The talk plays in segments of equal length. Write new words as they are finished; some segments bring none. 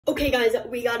Okay, guys,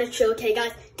 we gotta chill. Okay,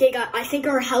 guys, I think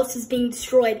our house is being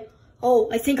destroyed. Oh,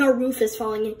 I think our roof is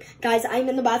falling in. Guys, I'm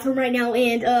in the bathroom right now,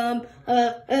 and,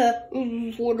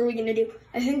 what are we gonna do?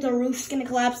 I think the roof's gonna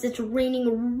collapse. It's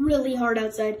raining really hard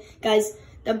outside. Guys,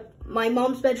 my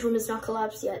mom's bedroom is not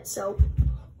collapsed yet, so,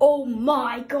 oh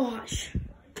my gosh.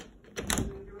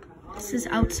 This is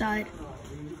outside.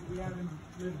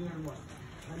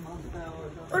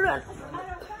 Hold on.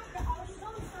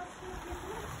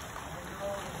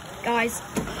 Guys,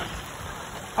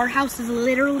 our house is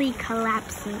literally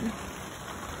collapsing.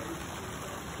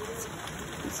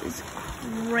 This is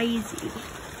crazy.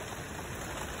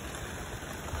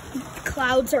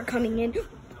 Clouds are coming in.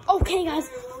 Okay, guys,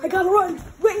 I gotta run.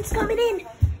 Rain's coming in.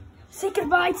 Say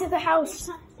goodbye to the house.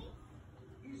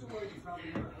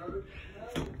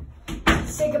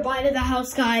 Say goodbye to the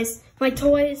house, guys. My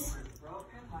toys.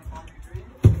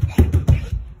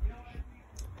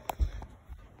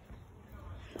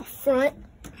 The front.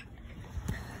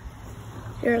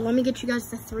 Here, let me get you guys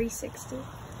the 360.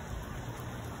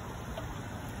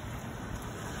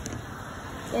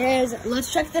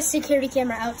 Let's check the security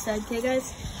camera outside, okay,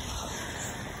 guys?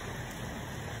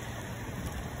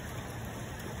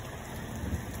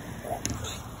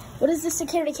 What does the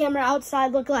security camera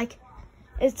outside look like?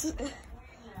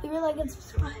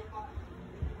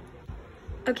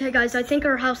 Okay, guys, I think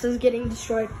our house is getting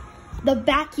destroyed. The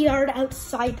backyard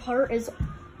outside part is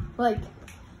like, I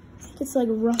think it's like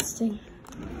rusting.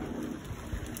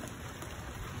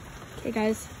 Okay,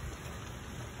 guys.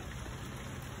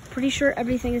 Pretty sure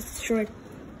everything is destroyed.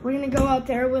 We're gonna go out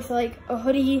there with like a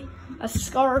hoodie, a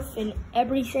scarf, and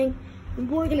everything. And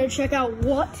we're gonna check out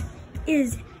what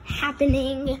is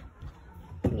happening.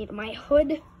 I need my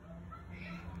hood.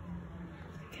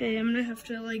 Okay, I'm gonna have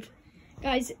to like,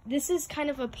 guys, this is kind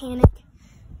of a panic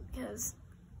because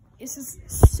this is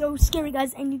so scary,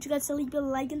 guys. I need you guys to leave a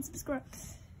like and subscribe.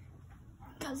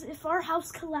 Because if our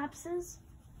house collapses,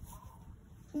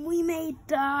 we may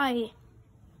die.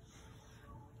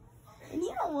 And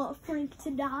you don't want Frank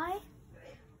to die.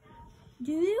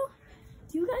 Do you?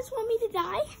 Do you guys want me to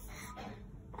die?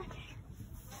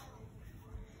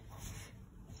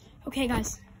 Okay,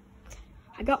 guys.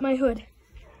 I got my hood.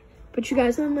 Put you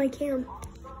guys on my cam.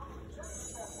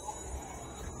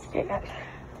 Okay, guys.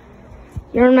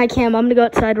 You're on my cam. I'm gonna go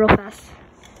outside real fast.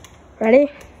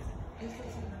 Ready?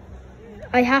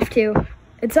 I have to.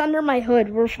 It's under my hood.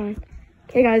 We're fine.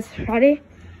 Okay, guys. Ready?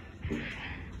 You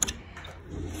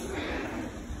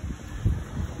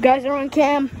guys are on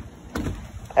cam.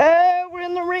 We're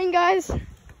in the rain, guys.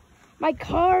 My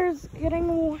car's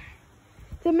getting,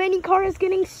 the mini car is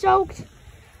getting soaked.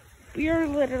 We're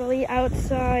literally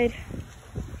outside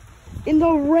in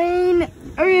the rain.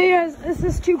 Oh yeah, guys, this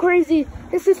is too crazy.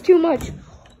 This is too much.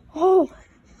 Oh,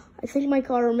 I think my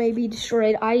car may be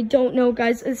destroyed. I don't know,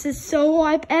 guys. This is so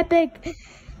epic.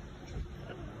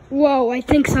 Whoa, I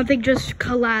think something just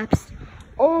collapsed.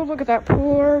 Oh, look at that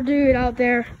poor dude out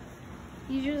there.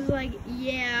 He's just like,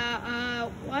 yeah,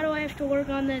 why do I have to work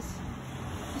on this?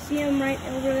 You see him right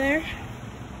over there?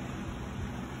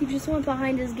 He just went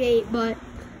behind his gate, but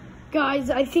guys,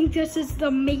 I think this is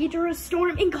the majorest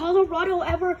storm in Colorado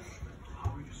ever.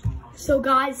 So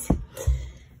guys,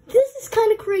 this is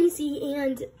kind of crazy,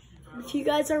 and if you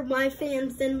guys are my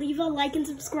fans, then leave a like and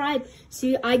subscribe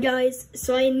so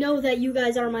I know that you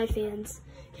guys are my fans.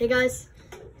 Okay, guys?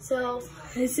 So,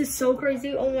 this is so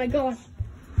crazy. Oh my god.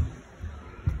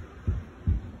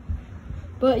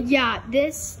 But yeah,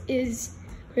 this is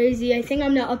crazy. I think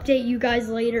I'm gonna update you guys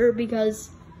later because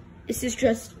this is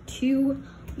just too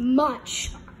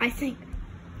much, I think.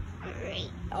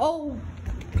 Oh,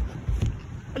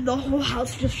 the whole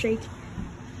house just shakes.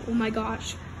 Oh my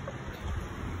gosh.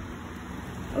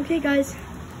 Okay, guys.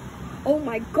 Oh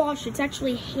my gosh, it's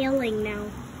actually hailing now.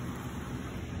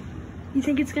 You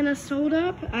think it's gonna hold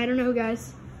up? I don't know,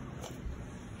 guys.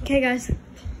 Okay, guys.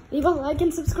 Leave a like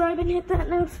and subscribe and hit that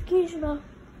notification bell.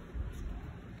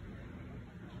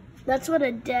 That's what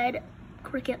a dead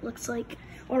cricket looks like,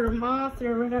 or a moth,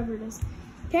 or whatever it is.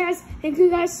 Okay, guys, thank you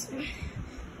guys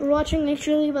for watching. Make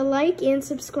sure to leave a like and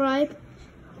subscribe,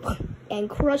 and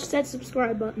crush that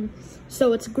subscribe button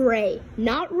so it's gray,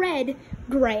 not red,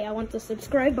 gray. I want the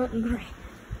subscribe button gray.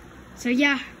 So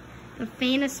yeah, the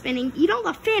fan is spinning. You know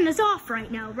the fan is off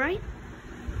right now, right?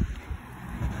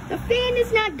 The fan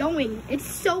is not going. It's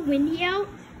so windy out.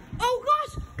 Oh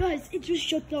gosh, guys, it just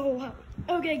shook the whole house.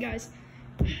 Okay, guys.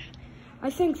 I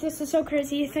think this is so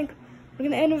crazy. I think we're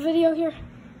gonna end the video here.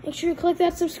 Make sure you click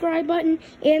that subscribe button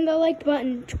and the like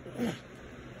button.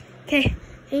 Okay,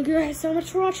 thank you guys so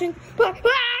much for watching.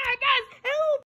 Bye.